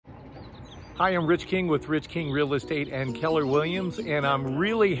Hi, I'm Rich King with Rich King Real Estate and Keller Williams, and I'm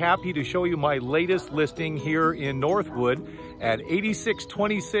really happy to show you my latest listing here in Northwood at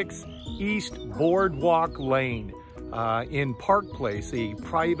 8626 East Boardwalk Lane in Park Place, a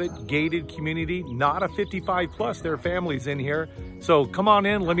private gated community, not a 55 plus. There are families in here. So come on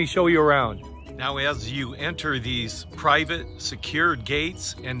in, let me show you around. Now, as you enter these private secured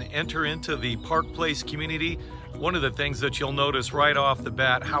gates and enter into the Park Place community, one of the things that you'll notice right off the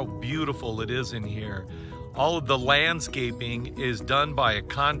bat, how beautiful it is in here. All of the landscaping is done by a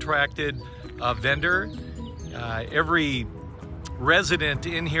contracted vendor. Every resident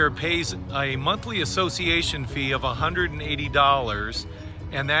in here pays a monthly association fee of $180,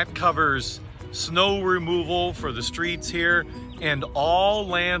 and that covers snow removal for the streets here and all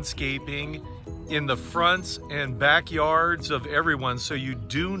landscaping in the fronts and backyards of everyone, so you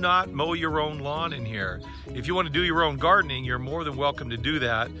do not mow your own lawn in here. If you want to do your own gardening, you're more than welcome to do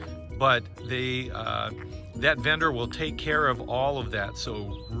that, but that vendor will take care of all of that,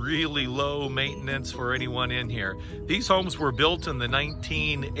 so really low maintenance for anyone in here. These homes were built in the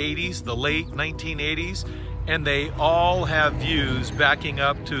 1980s, the late 1980s, and they all have views backing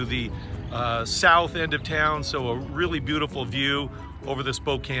up to the south end of town, so a really beautiful view over the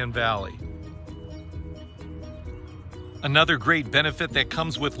Spokane Valley. Another great benefit that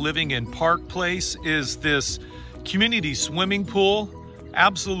comes with living in Park Place is this community swimming pool.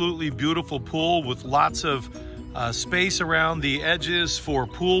 Absolutely beautiful pool with lots of space around the edges for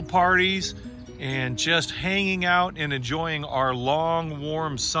pool parties and just hanging out and enjoying our long,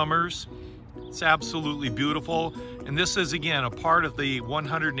 warm summers. It's absolutely beautiful. And this is, again, a part of the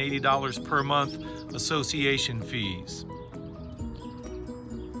 $180 per month association fees.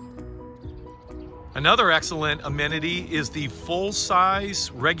 Another excellent amenity is the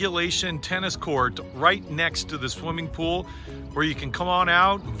full-size regulation tennis court right next to the swimming pool, where you can come on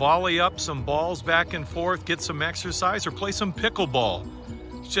out, volley up some balls back and forth, get some exercise, or play some pickleball.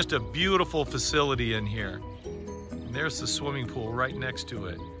 It's just a beautiful facility in here. And there's the swimming pool right next to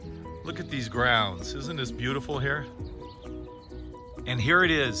it. Look at these grounds. Isn't this beautiful here? And here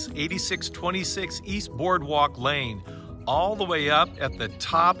it is, 8626 East Boardwalk Lane, all the way up at the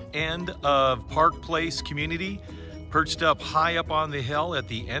top end of Park Place community, perched up high up on the hill at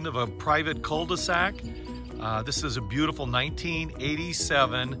the end of a private cul-de-sac. This is a beautiful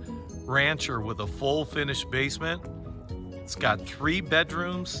 1987 rancher with a full finished basement. It's got 3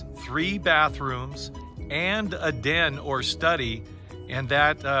 bedrooms, 3 bathrooms, and a den or study. And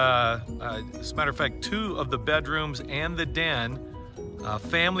that, as a matter of fact, 2 of the bedrooms and the den,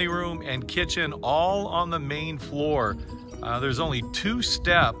 family room and kitchen, all on the main floor. There's only 2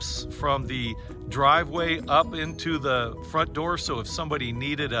 steps from the driveway up into the front door, so if somebody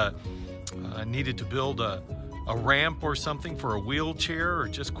needed to build a ramp or something for a wheelchair, or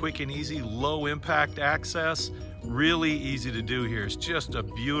just quick and easy, low impact access, really easy to do here. It's just a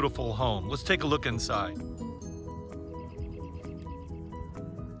beautiful home. Let's take a look inside.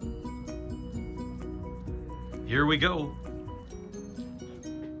 Here we go.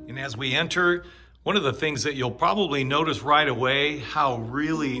 And as we enter, one of the things that you'll probably notice right away, how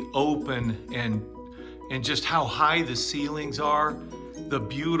really open and just how high the ceilings are, the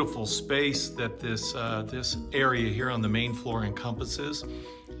beautiful space that this area here on the main floor encompasses.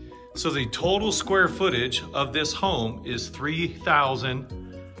 So the total square footage of this home is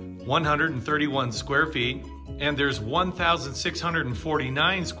 3,131 square feet, and there's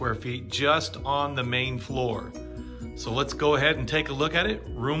 1,649 square feet just on the main floor. So let's go ahead and take a look at it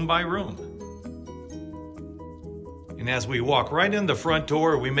room by room. And as we walk right in the front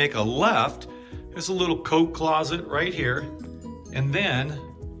door, we make a left. There's a little coat closet right here. And then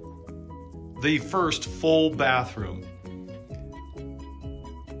the first full bathroom.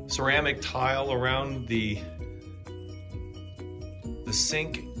 Ceramic tile around the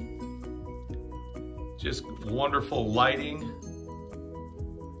sink. Just wonderful lighting.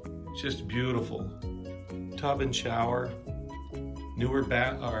 Just beautiful. Tub and shower, newer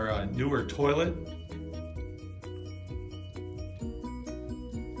toilet.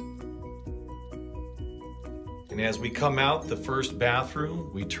 And as we come out the first bathroom,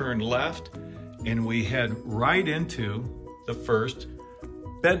 we turn left and we head right into the first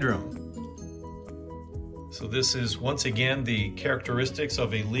bedroom. So this is, once again, the characteristics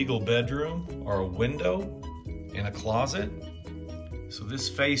of a legal bedroom are a window and a closet. So this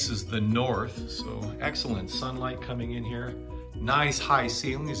faces the north, so excellent sunlight coming in here. Nice high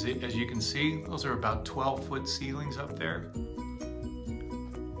ceilings, as you can see. Those are about 12-foot ceilings up there.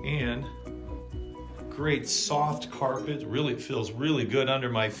 And great soft carpet, really feels really good under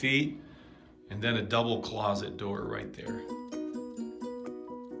my feet. And then a double closet door right there.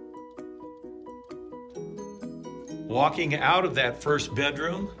 Walking out of that first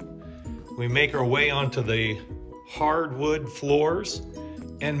bedroom, we make our way onto the hardwood floors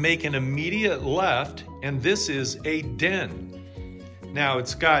and make an immediate left, and this is a den. Now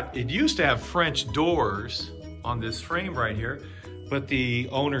it used to have French doors on this frame right here, but the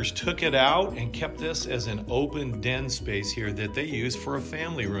owners took it out and kept this as an open den space here that they use for a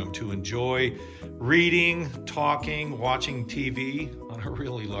family room to enjoy reading, talking, watching TV on a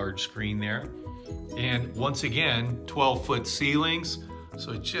really large screen there. And once again, 12-foot ceilings,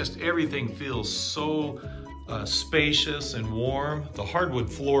 so just everything feels so spacious and warm. The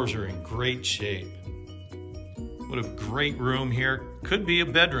hardwood floors are in great shape. What a great room here. Could be a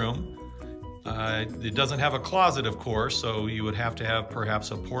bedroom. It doesn't have a closet, of course, so you would have to have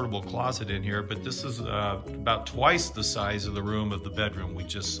perhaps a portable closet in here, but this is about twice the size of the room of the bedroom we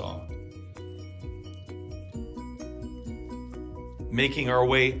just saw. Making our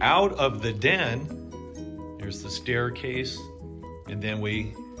way out of the den, there's the staircase, and then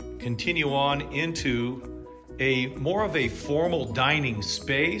we continue on into more of a formal dining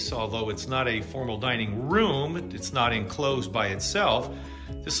space, although it's not a formal dining room, it's not enclosed by itself.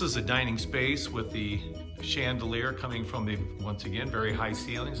 This is a dining space with the chandelier coming from the, once again, very high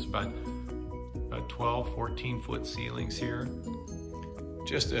ceilings, about 12, 14-foot ceilings here.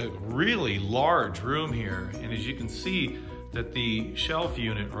 Just a really large room here, and as you can see that the shelf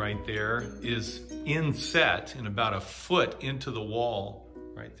unit right there is inset and about a foot into the wall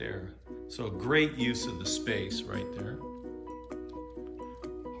right there. So great use of the space right there.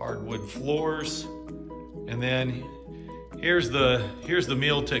 Hardwood floors. And then here's the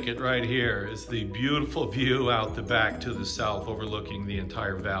meal ticket right here. It's the beautiful view out the back to the south overlooking the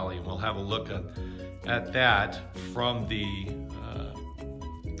entire valley. And we'll have a look at that from the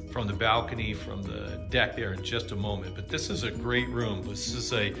balcony, from the deck there in just a moment. But this is a great room. This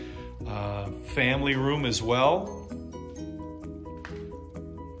is a family room as well.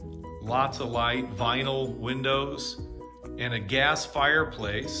 Lots of light, vinyl windows, and a gas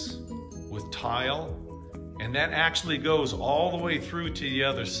fireplace with tile. And that actually goes all the way through to the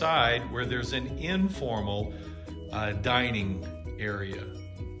other side where there's an informal dining area.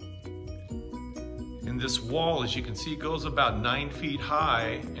 And this wall, as you can see, goes about 9 feet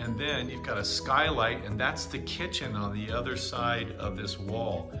high, and then you've got a skylight, and that's the kitchen on the other side of this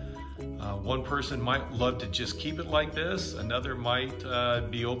wall. One person might love to just keep it like this. Another might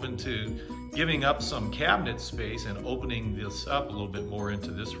be open to giving up some cabinet space and opening this up a little bit more into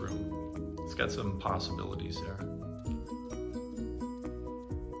this room. It's got some possibilities there.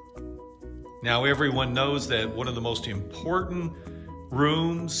 Now, everyone knows that one of the most important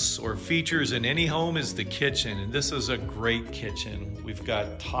rooms or features in any home is the kitchen, and this is a great kitchen. We've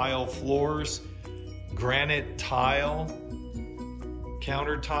got tile floors, granite tile,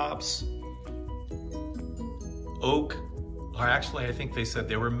 countertops, oak, or actually I think they said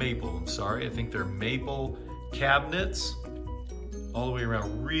they were maple, I'm sorry. I think they're maple cabinets all the way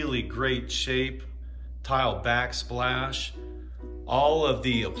around, really great shape, tile backsplash. All of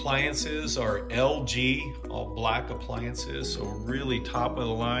the appliances are LG, all black appliances, so really top of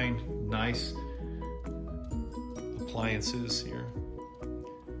the line, nice appliances here.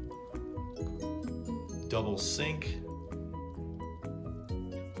 Double sink.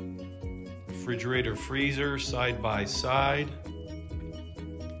 Refrigerator, freezer, side by side.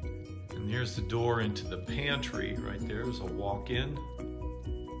 And here's the door into the pantry right there. There's a walk-in.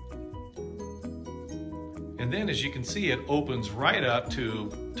 And then, as you can see, it opens right up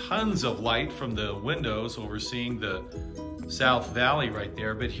to tons of light from the windows overseeing the South Valley right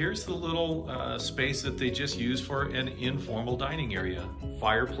there. But here's the little space that they just use for an informal dining area.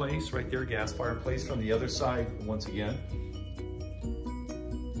 Fireplace right there, gas fireplace from the other side once again.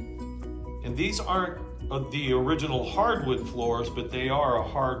 And these aren't the original hardwood floors, but they are a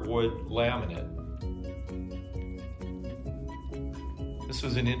hardwood laminate. This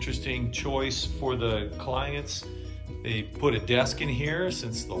was an interesting choice for the clients. They put a desk in here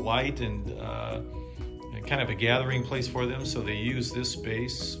since the light and kind of a gathering place for them. So they use this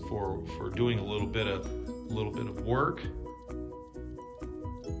space for doing a little bit of work.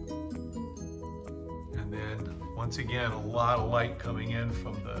 And then once again, a lot of light coming in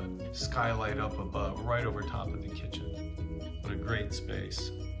from the skylight up above, right over top of the kitchen. What a great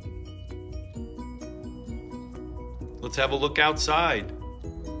space. Let's have a look outside.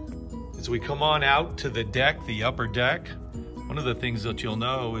 As we come on out to the deck, the upper deck, one of the things that you'll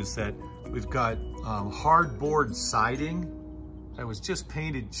know is that we've got hardboard siding that was just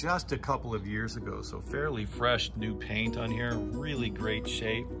painted just a couple of years ago, so fairly fresh new paint on here, really great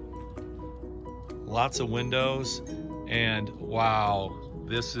shape. Lots of windows, and wow,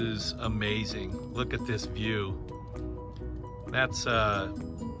 this is amazing. Look at this view. That's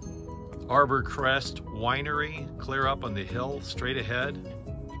Arbor Crest Winery, clear up on the hill, straight ahead.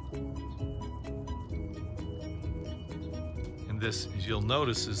 And this, as you'll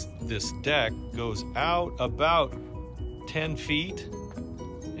notice, is this deck goes out about 10 feet,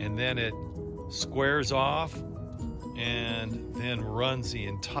 and then it squares off and then runs the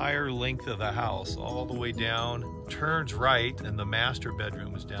entire length of the house all the way down, turns right, and the master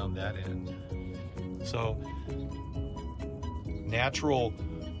bedroom is down that end. So natural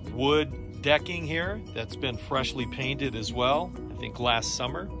wood decking here that's been freshly painted as well, I think last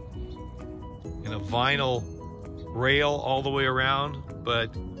summer, and a vinyl rail all the way around.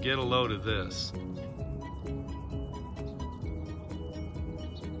 But get a load of this.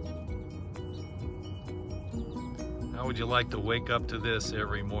 How would you like to wake up to this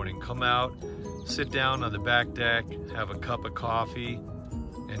every morning? Come out, sit down on the back deck, have a cup of coffee,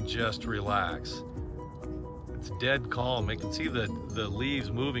 and just relax. It's dead calm. I can see the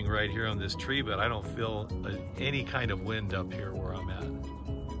leaves moving right here on this tree, but I don't feel any kind of wind up here where I'm at.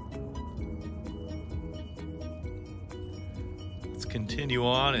 Let's continue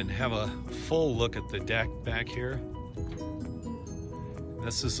on and have a full look at the deck back here.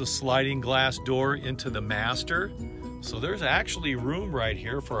 This is a sliding glass door into the master. So there's actually room right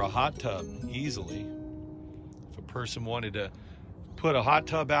here for a hot tub easily. If a person wanted to put a hot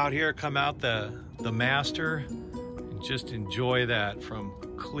tub out here, come out the master and just enjoy that from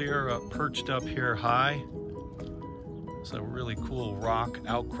clear up, perched up here high. It's a really cool rock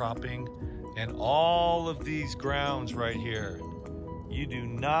outcropping, and all of these grounds right here. You do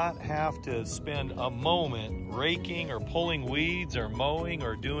not have to spend a moment raking or pulling weeds or mowing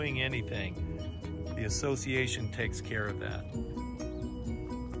or doing anything. The association takes care of that.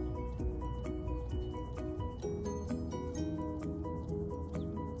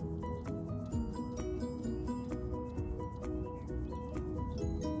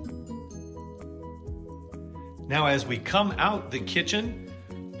 Now, as we come out the kitchen,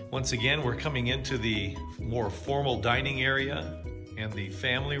 once again, we're coming into the more formal dining area and the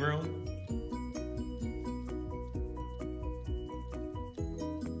family room.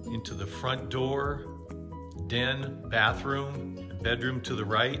 Into the front door, den, bathroom, bedroom to the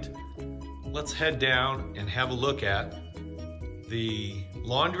right. Let's head down and have a look at the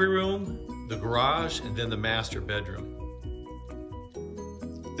laundry room, the garage, and then the master bedroom.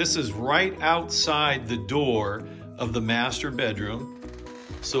 This is right outside the door of the master bedroom.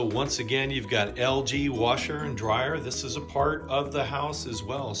 So once again, you've got LG washer and dryer. This is a part of the house as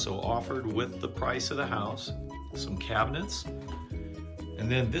well, so offered with the price of the house. Some cabinets.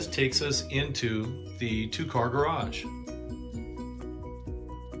 And then this takes us into the two-car garage.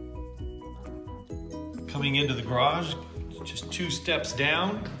 Coming into the garage, just 2 steps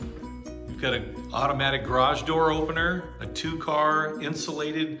down, you've got an automatic garage door opener, a 2-car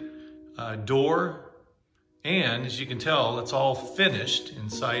insulated door, and as you can tell, it's all finished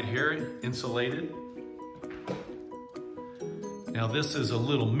inside here, insulated. Now this is a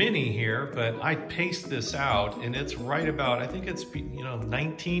little mini here, but I paced this out, and it's right about, I think it's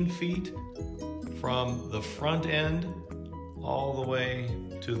 19 feet from the front end all the way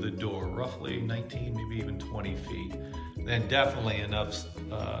to the door, roughly 19, maybe even 20 feet. Then definitely enough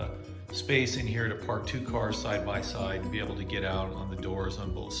space in here to park 2 cars side by side and be able to get out on the doors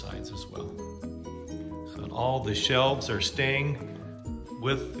on both sides as well. So all the shelves are staying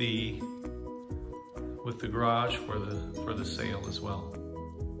with the garage for the sale as well.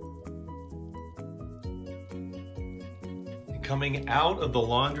 And coming out of the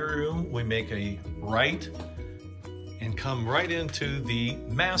laundry room, we make a right and come right into the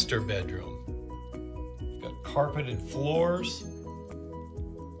master bedroom. We've got carpeted floors.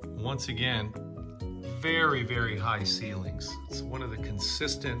 Once again, very, very high ceilings. It's one of the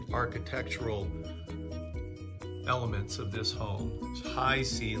consistent architectural elements of this home. There's high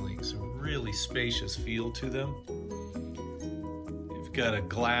ceilings, a really spacious feel to them. You've got a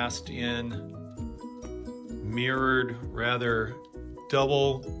glassed in, mirrored, rather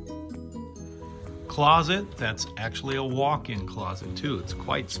double closet. That's actually a walk-in closet too. It's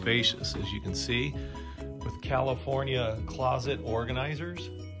quite spacious, as you can see, with California closet organizers.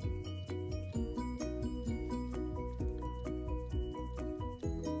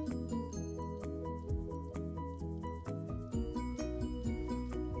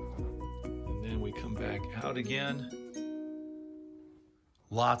 Back out again.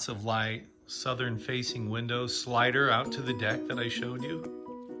 Lots of light, southern facing windows, slider out to the deck that I showed you.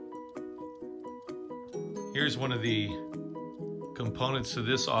 Here's one of the components to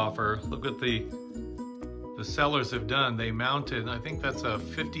this offer. Look what the sellers have done. They mounted, I think that's a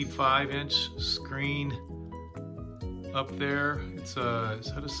 55-inch screen up there. It's a,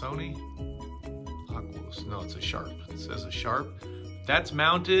 is that a Sony? Aquos, no, it's a Sharp. It says a Sharp. That's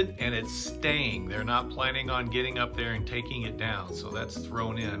mounted and it's staying. They're not planning on getting up there and taking it down. So that's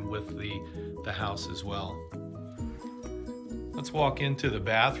thrown in with the house as well. Let's walk into the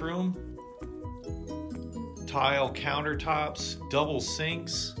bathroom. Tile countertops, double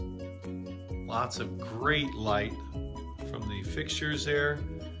sinks, lots of great light from the fixtures there.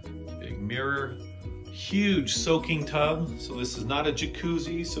 Big mirror, huge soaking tub. So this is not a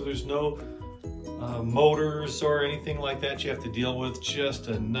jacuzzi, so there's no motors or anything like that you have to deal with. Just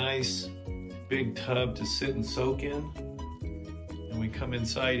a nice big tub to sit and soak in. And we come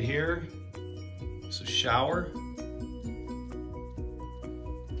inside here. It's a shower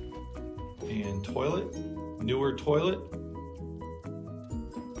and toilet, newer toilet.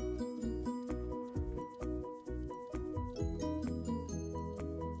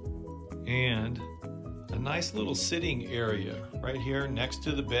 And a nice little sitting area right here next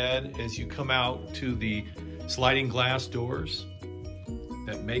to the bed as you come out to the sliding glass doors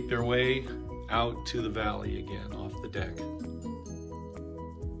that make their way out to the valley again off the deck.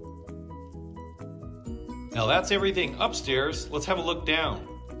 Now that's everything upstairs. Let's have a look down.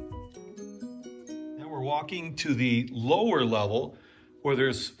 Now we're walking to the lower level where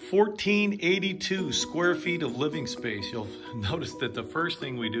there's 1,482 square feet of living space. You'll notice that the first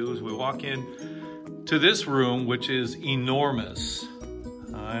thing we do is we walk in to this room, which is enormous.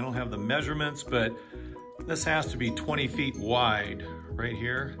 I don't have the measurements, but this has to be 20 feet wide right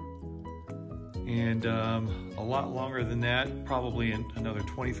here. And a lot longer than that, probably another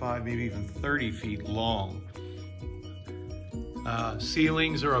 25, maybe even 30 feet long.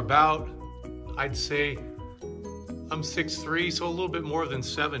 Ceilings are about, I'd say, I'm 6'3", so a little bit more than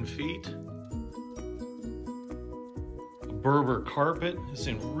 7 feet. A Berber carpet is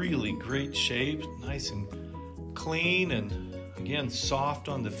in really great shape, nice and clean, and again, soft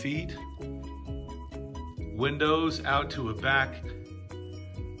on the feet. Windows out to a back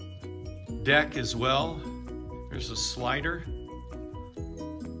deck as well. There's a slider.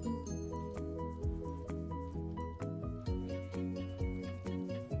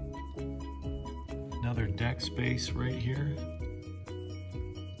 Another deck space right here.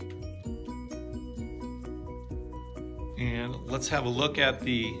 And let's have a look at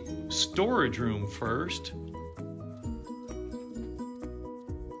the storage room first.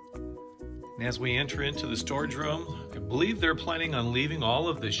 And as we enter into the storage room, I believe they're planning on leaving all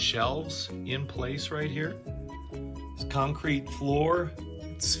of the shelves in place right here. It's concrete floor.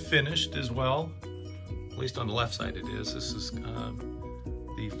 It's finished as well. At least on the left side it is. This is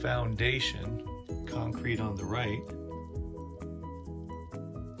the foundation, concrete on the right.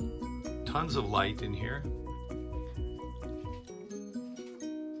 Tons of light in here.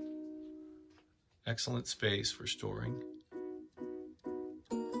 Excellent space for storing.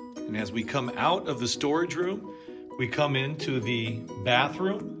 And as we come out of the storage room, we come into the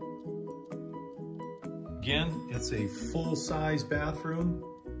bathroom. Again, it's a full-size bathroom.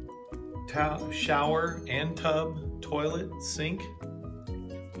 Shower and tub, toilet, sink.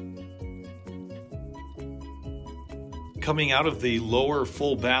 Coming out of the lower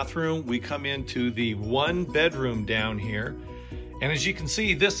full bathroom, we come into the one bedroom down here. And as you can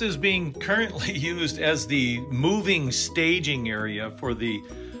see, this is being currently used as the moving staging area for the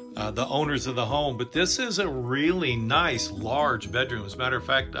owners of the home. But this is a really nice, large bedroom. As a matter of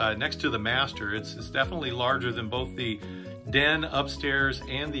fact, next to the master, it's definitely larger than both the den upstairs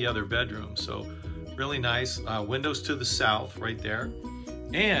and the other bedroom. So really nice. Windows to the south right there.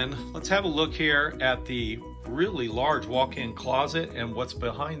 And let's have a look here at the really large walk-in closet and what's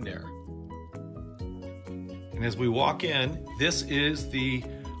behind there. And as we walk in, this is the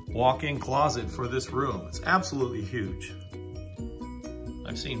walk-in closet for this room. It's absolutely huge.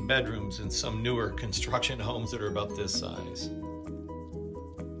 I've seen bedrooms in some newer construction homes that are about this size.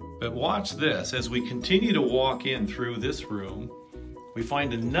 But watch this, as we continue to walk in through this room, we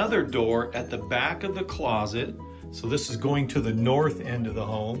find another door at the back of the closet. So this is going to the north end of the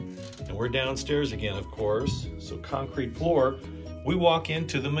home. And we're downstairs again, of course. So concrete floor. We walk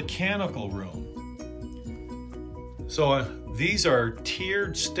into the mechanical room. So these are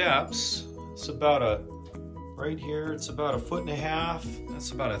tiered steps. It's about right here, it's about 1.5 feet.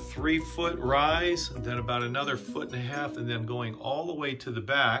 That's about a 3-foot rise, and then about another 1.5 feet, and then going all the way to the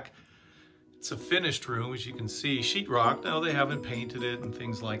back. It's a finished room, as you can see, sheetrock. Now they haven't painted it and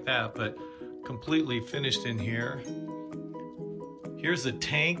things like that, but completely finished in here. Here's a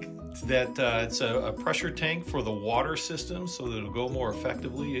tank that it's a pressure tank for the water system, so that it'll go more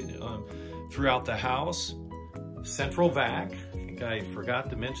effectively throughout the house. Central vac, I think think I forgot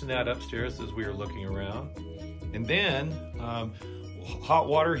to mention that upstairs as we were looking around. And then hot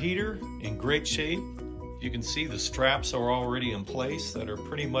water heater in great shape. You can see the straps are already in place that are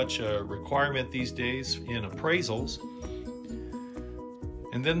pretty much a requirement these days in appraisals.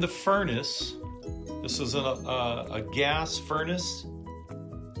 And then the furnace. This is a gas furnace.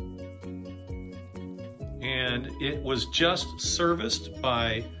 And it was just serviced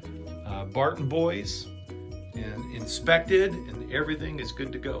by Barton Boys and inspected, and everything is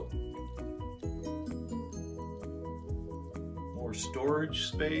good to go. More storage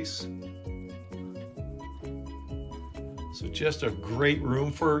space. So just a great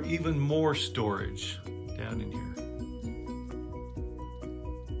room for even more storage down in here.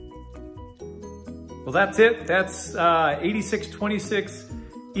 Well, that's it. That's 8626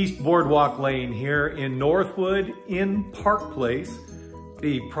 East Boardwalk Lane here in Northwood in Park Place,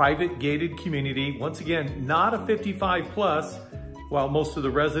 the private gated community. Once again, not a 55 plus. While most of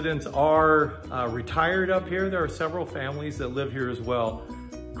the residents are retired up here, there are several families that live here as well.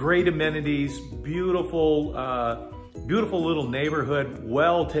 Great amenities, beautiful, beautiful little neighborhood,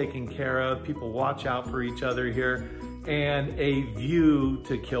 well taken care of. People watch out for each other here, and a view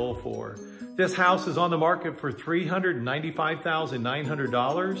to kill for. This house is on the market for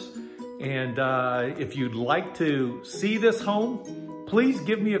 $395,900. And if you'd like to see this home, please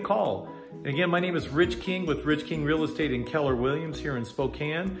give me a call. And again, my name is Rich King with Rich King Real Estate in Keller Williams here in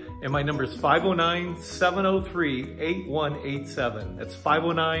Spokane. And my number is 509-703-8187. That's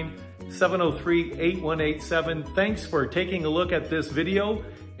 509-703-8187. Thanks for taking a look at this video.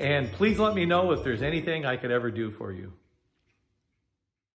 And please let me know if there's anything I could ever do for you.